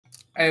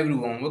Hi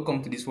everyone,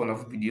 welcome to this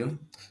wonderful video.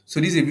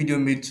 So this is a video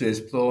made to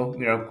explore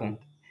Miracle.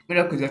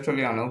 Miracle is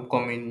actually an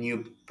upcoming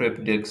new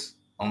prep DEX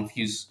on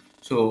Fuse.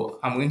 So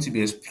I'm going to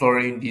be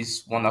exploring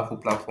this wonderful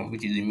platform,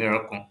 which is the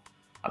Miracle.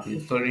 I'll be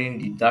exploring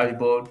the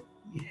dashboard,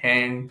 the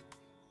hand,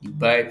 the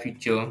buy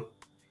feature,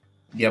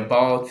 the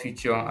about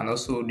feature, and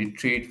also the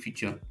trade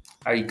feature.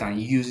 How you can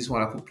use this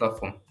wonderful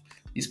platform.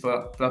 This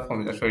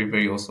platform is actually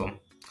very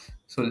awesome.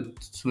 So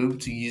to be able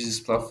to use this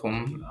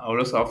platform, I will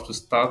also have to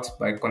start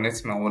by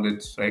connecting my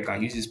wallet so I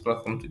can use this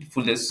platform to the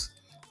fullest.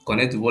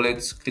 Connect the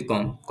wallet, click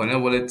on connect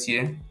wallet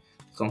here,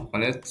 click on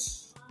connect.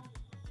 So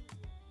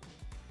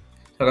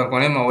I can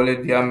connect my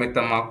wallet via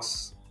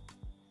MetaMask,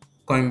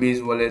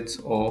 Coinbase wallet,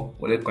 or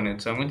Wallet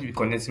Connect. So I'm going to be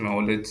connecting my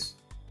wallet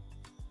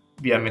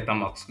via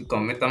MetaMask. Click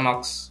on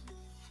MetaMask, so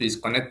it's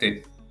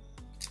connected.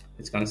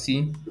 As you can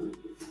see,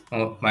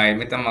 my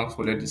MetaMask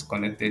wallet is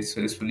connected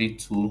successfully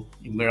to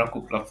the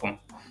Miracle platform.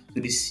 So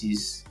this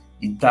is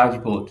the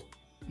dashboard.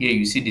 Here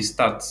you see the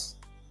stats.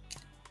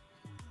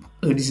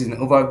 So this is an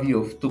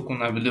overview of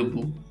token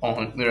available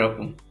on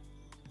Miracle.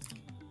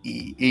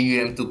 The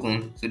AUM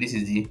token. So this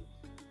is the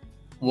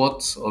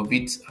worth of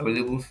it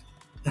available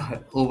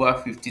over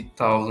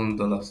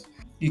 $50,000.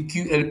 The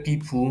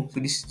QLP pool. So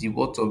this is the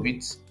worth of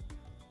it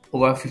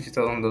over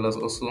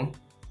 $50,000 also.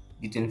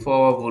 The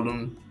 24-hour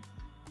volume,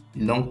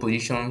 the long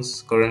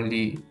positions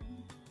currently.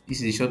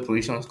 This is the short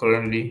positions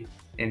currently,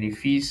 and the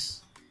fees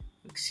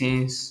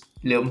since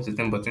 11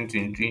 September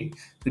 2023.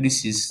 So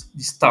this is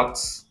the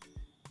stats,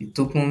 the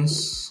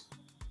tokens,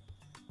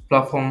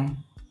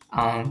 platform,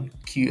 and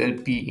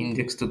QLP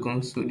index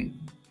tokens. So we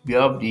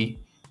have the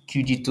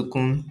QG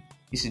token.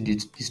 This is the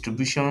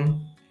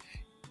distribution.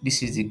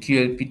 This is the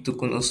QLP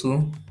token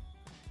also.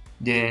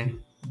 Then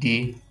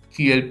the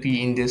QLP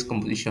index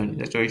composition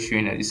is actually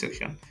showing at this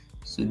section.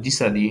 So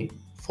these are the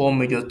four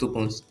major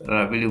tokens that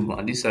are available,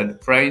 and these are the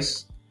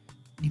price,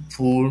 the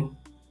pool,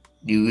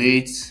 the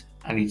weight,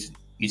 and its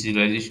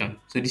utilization.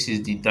 So this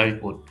is the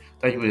dashboard.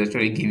 Dashboard is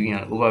actually giving you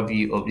an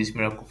overview of this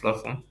Miracle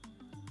platform.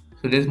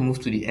 So let's move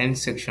to the end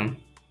section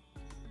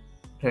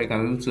so I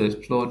can be able to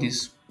explore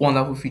this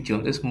wonderful feature.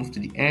 Let's move to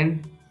the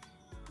end.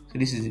 So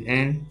this is the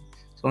end.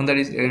 So under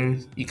this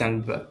end, you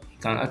can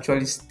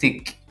actually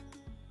stake.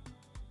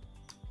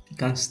 You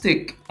can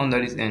stake under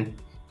this end.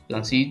 You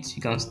can see it.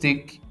 You can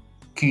stake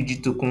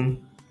QG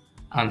token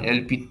and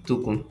LP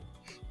token.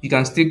 You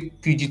can stake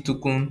QG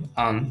token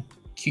and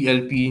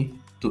QLP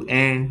to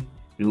earn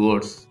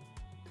rewards.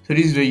 So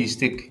this is where you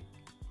stake.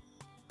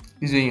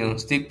 This way you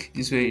stake.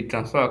 This way you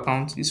transfer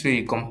account. This way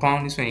you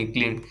compound. This way you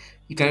claim.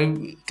 You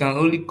can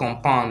only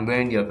compound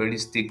when you have already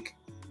stake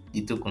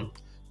the token.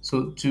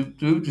 So to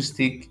be able to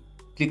stake,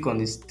 click on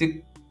the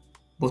stake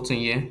button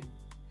here.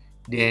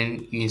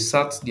 Then you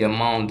insert the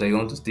amount that you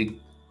want to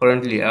stake.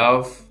 Currently, I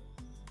have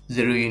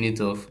 0 unit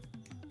of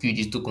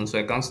QG token, so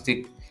I can't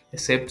stake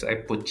except I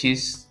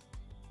purchase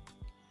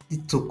the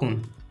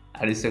token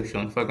at the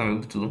section before I can be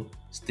able to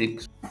stake.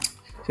 So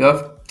you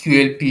have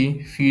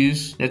QLP,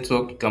 Fuse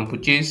network, you can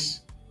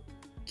purchase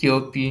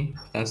QLP, you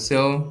can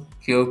sell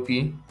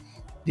QLP.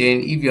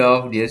 Then if you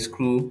have the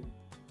escrow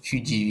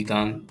QG, you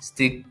can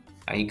stake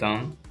and you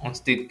can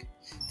unstake.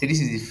 So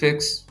this is the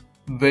first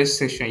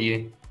section here.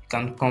 You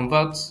can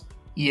convert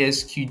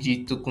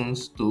ESQG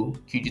tokens to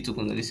QG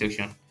tokens at this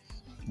section.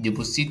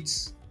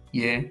 Deposit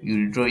here,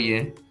 you withdraw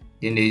here.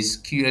 Then there is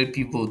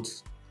QLP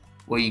vote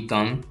where you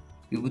can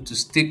be able to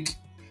stake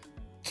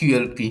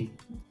QLP.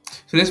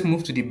 So let's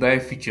move to the buy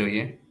feature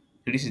here.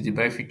 So this is the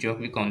buy feature.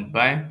 Click on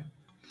buy.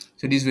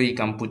 So this way you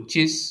can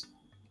purchase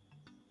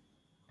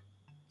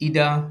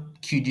either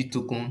QG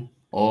token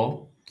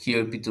or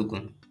QLP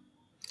token.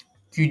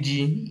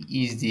 QG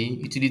is the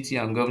utility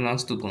and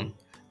governance token,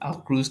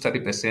 accrues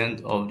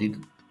 30% of the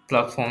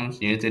platform's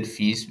generated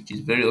fees, which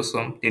is very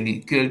awesome. Then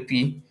the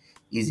QLP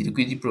is the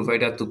liquidity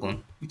provider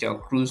token, which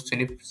accrues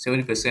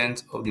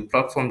 70% of the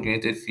platform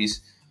generated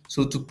fees.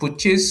 So to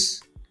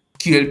purchase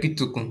QLP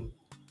token,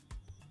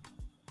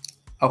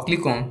 I'll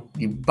click on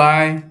the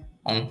buy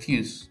on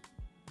Fuse.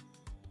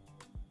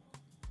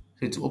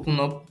 So to open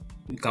up,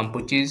 you can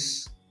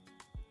purchase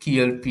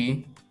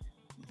QLP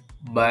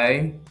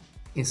by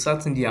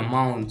inserting the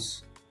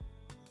amount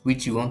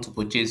which you want to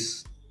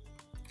purchase.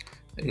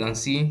 You can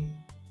see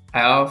I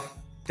have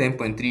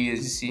 10.3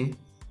 USDC.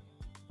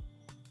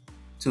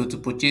 So to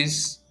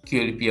purchase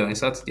QLP, I'll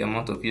insert the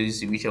amount of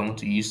USDC which I want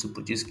to use to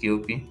purchase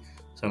QLP.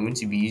 So I'm going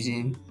to be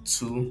using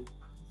 2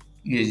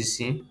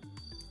 USDC.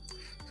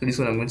 So this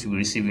one I'm going to be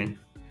receiving.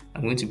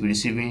 I'm going to be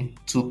receiving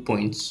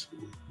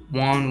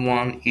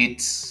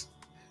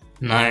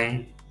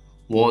 2.1189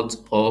 worth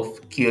of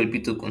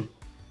QLP token.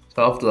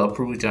 So I have to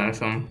approve the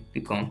transaction.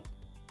 Click on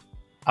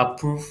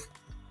approve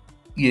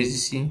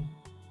USDC.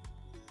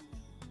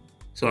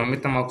 So my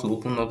MetaMask will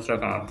open up so I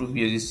can approve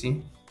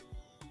USDC.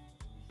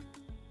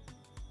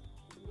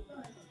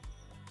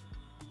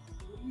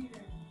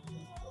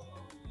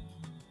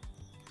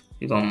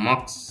 Click on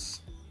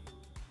max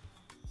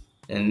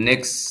and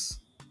next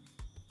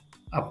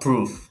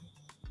approve.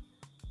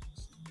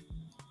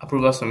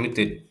 Approval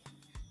submitted.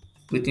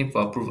 Waiting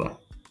for approval.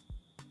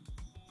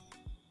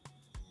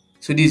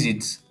 So this is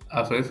it.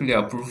 I've successfully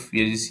approved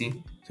USDC.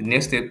 So the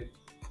next step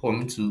for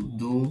me to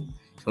do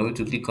is for me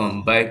to click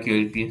on buy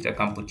QLP so I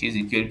can purchase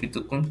the QLP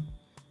token.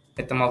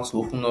 MetaMask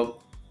will open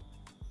up.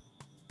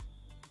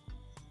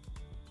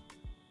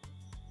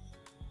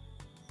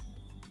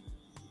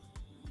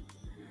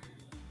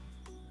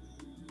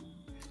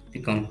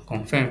 Click on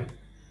confirm.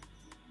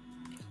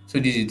 So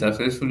this is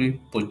successfully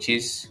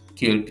purchase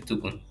QLP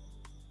token.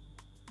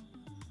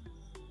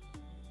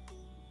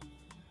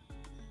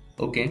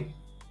 Okay.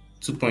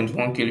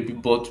 2.1 KLP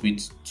bought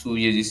with 2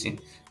 USDC.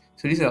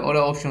 So these are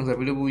other options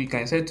available. You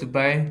can decide to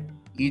buy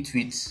it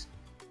with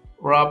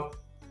wrap,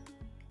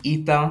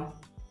 Ether,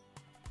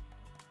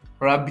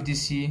 wrap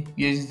BTC,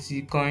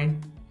 USDC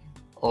coin,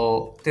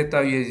 or Theta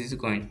USDC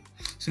coin.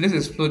 So let's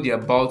explore the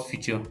about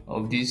feature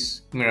of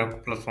this Miracle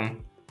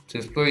platform. To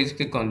explore it,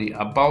 click on the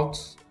about.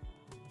 So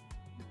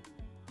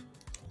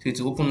it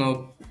will open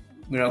up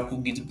Miracle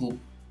Gitbook.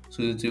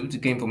 So to be able to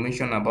get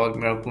information about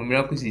Miracle.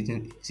 Miracle is a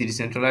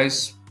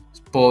decentralized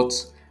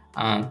sports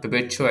and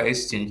perpetual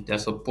exchange that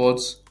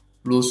supports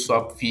low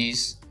swap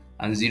fees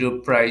and zero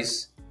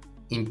price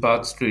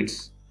impact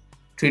trades.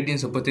 Trading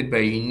supported by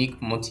a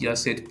unique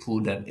multi-asset pool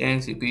that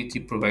earns liquidity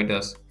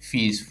providers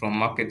fees from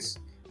markets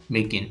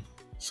making,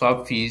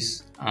 swap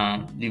fees,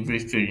 and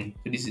leverage trading.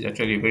 So this is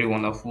actually a very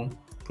wonderful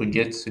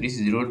project. So this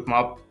is the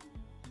roadmap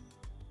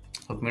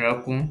of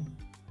Miracle.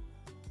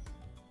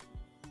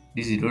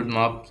 This is the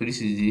roadmap. So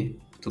this is the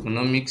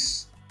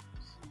tokenomics.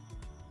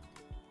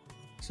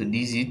 So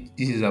this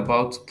is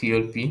about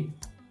QLP,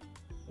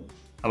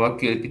 about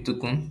QLP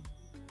token.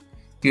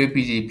 QLP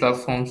is the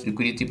platform's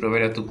liquidity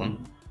provider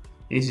token.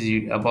 This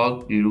is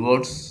about the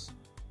rewards.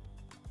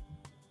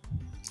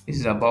 This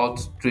is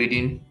about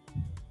trading,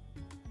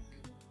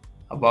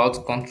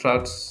 about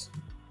contracts,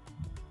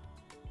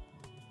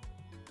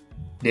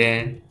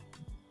 then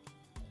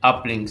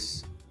app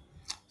links.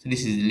 So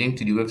this is the link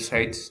to the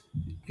website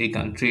where you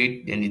can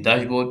trade, then the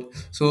dashboard.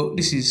 So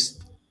this is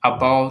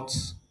about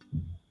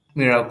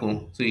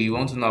Miracle. So you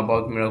want to know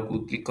about Miracle,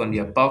 click on the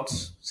about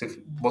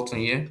button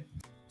here.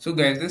 So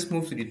guys, let's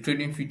move to the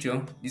trading feature.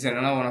 This is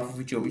another wonderful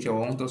feature which I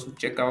want us to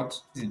check out.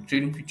 This is the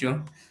trading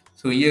feature.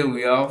 So here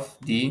we have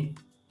the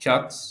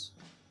charts.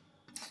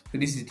 So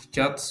this is the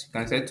charts. You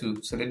can decide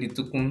to select the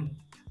token,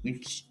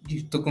 which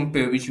the token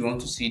pair which you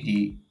want to see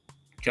the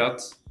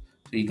charts.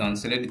 So you can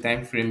select the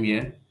time frame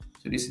here.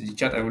 So this is the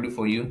chart available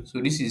for you. So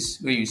this is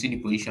where you see the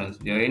positions.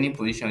 If there are any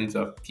positions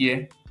that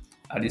appear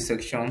at this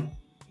section,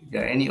 if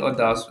there are any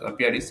others to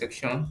appear at this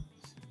section,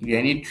 if there are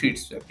any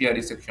trades to appear at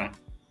this section.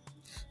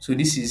 So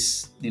this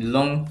is the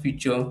long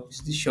feature,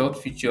 this is the short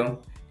feature,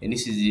 and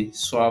this is the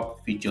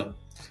swap feature.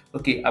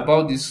 Okay,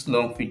 about this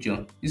long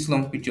feature. This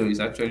long feature is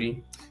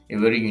actually a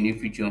very unique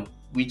feature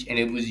which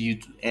enables you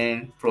to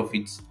earn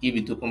profits if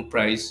the token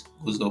price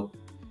goes up.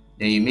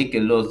 Then you make a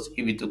loss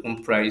if the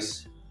token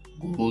price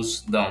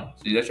goes down.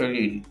 So it's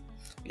actually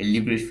a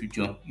leverage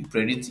feature. You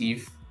predict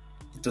if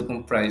the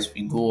token price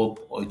will go up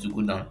or it will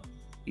go down.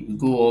 If it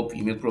go up,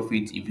 you make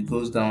profit. If it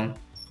goes down,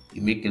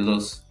 you make a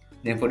loss.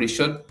 Then for the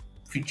short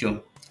feature,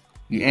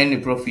 you earn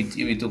a profit if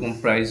the token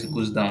price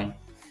goes down.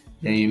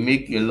 Then you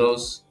make a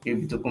loss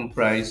if the token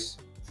price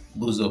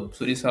goes up.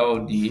 So this is how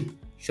the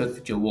short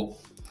feature works.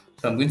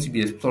 So I'm going to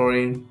be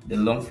exploring the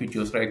long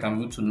feature so I can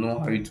be able to know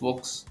how it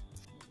works.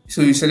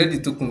 So you select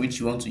the token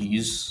which you want to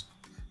use.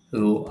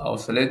 So I'll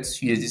select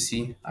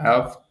USDC. I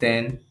have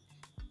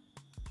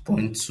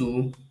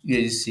 10.2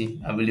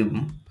 USDC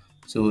available.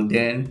 So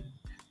then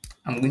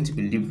I'm going to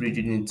be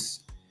leveraging it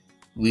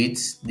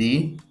with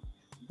the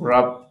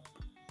wrap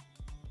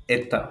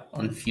Ether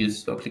on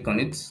Fuse. So I'll click on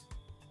it.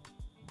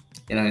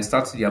 Then I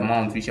start the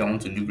amount which I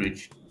want to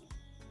leverage.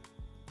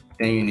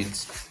 10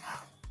 units.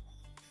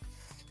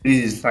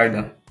 This is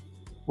slider.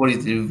 What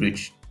is the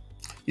leverage?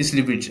 This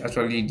leverage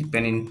is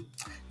depending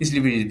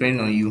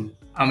on you.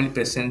 How many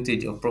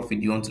percentage of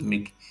profit you want to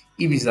make.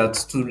 If it's at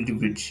 2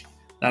 leverage,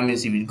 that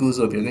means if it goes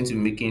up, you're going to be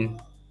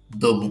making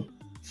double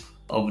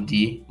of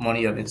the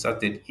money you have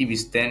inserted. If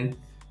it's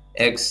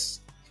 10x,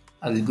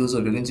 as it goes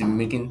up, you're going to be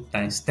making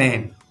times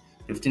 10.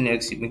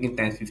 15x, you're making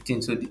times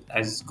 15. So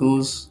as it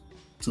goes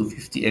to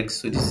 50x,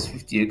 so this is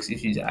 50x.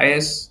 If it's the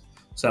highest,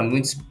 so I'm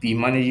going to be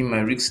managing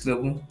my risk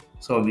level.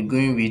 So I'll be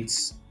going with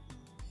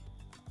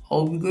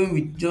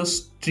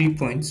just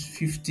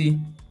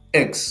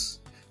 3.50x.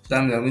 So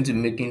that means I'm going to be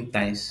making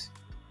times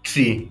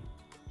 3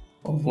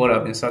 of what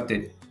I've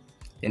inserted.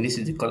 Then this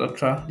is the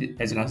collateral.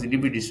 As you can see, the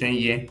leverage is showing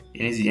here. And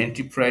this is the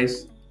entry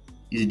price.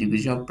 This is the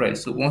division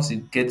price. So once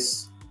it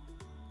gets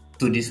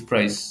to this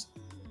price,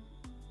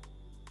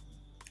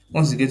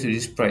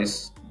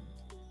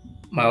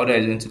 my order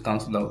is going to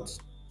cancel out.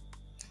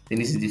 Then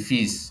this is the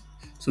fees.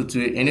 So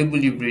to enable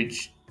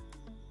leverage,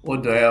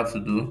 what do I have to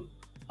do?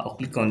 I'll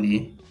click on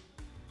the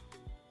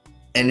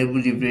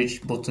enable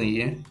leverage button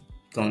here.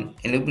 Click on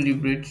enable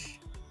leverage.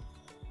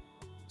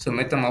 So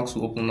MetaMask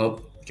will open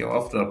up, which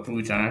I'll have to approve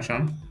the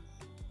transaction.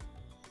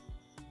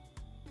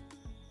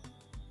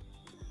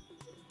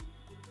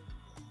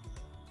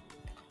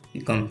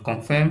 You can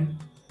confirm.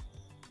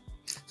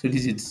 So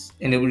this is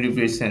enable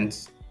leverage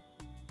sent.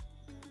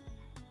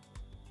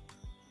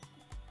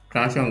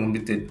 Transaction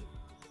completed.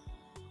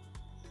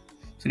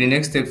 So the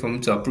next step for me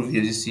to approve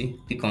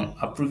USDC, click on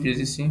approve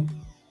USDC.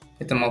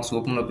 MetaMask will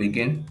open up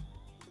again.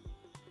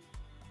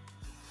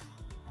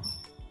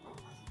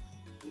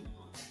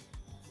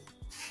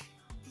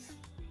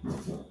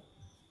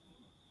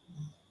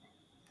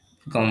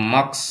 Click on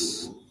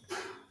max,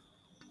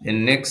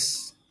 then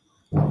next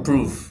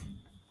approve.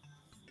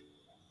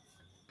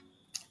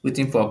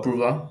 Waiting for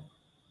approval.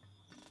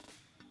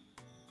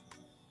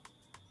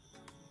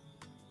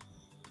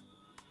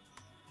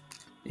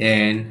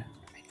 And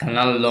I can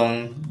now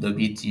long the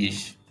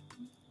BTH.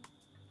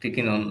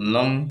 Clicking on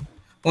long.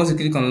 Once you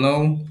click on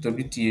long the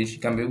BTH, you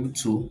can be able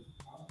to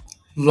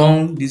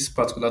long this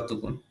particular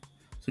token.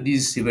 So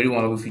this is a very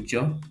wonderful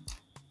feature.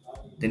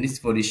 Then this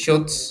for the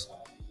shorts.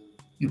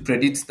 You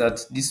predict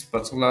that this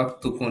particular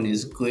token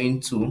is going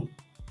to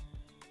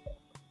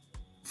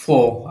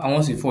fall, and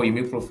once it fall, you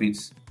make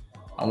profits,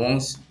 and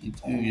once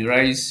it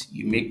rise,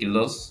 you make a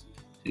loss.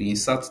 So you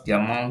insert the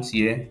amount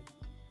here,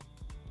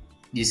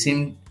 the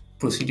same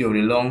procedure of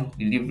the long,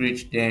 the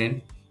leverage,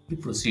 then you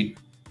proceed.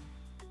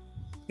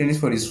 Then it's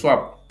for the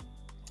swap.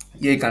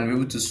 Here you can be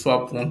able to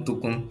swap one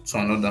token to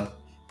another.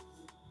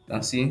 You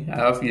can see I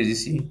have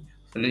USDC,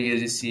 select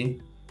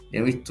USDC,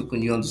 then which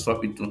token you want to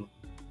swap it to.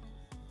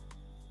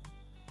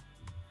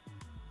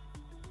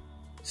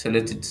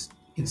 Select it,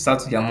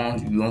 insert the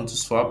amount you want to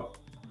swap,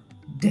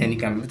 then you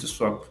can be able to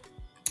swap.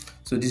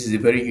 So this is a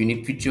very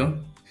unique feature.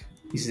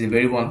 This is a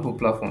very wonderful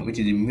platform, which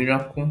is the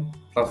Mirakle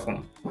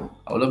platform.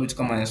 I would love you to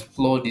come and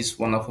explore this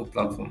wonderful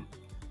platform.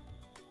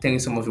 Thank you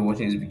so much for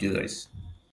watching this video, guys.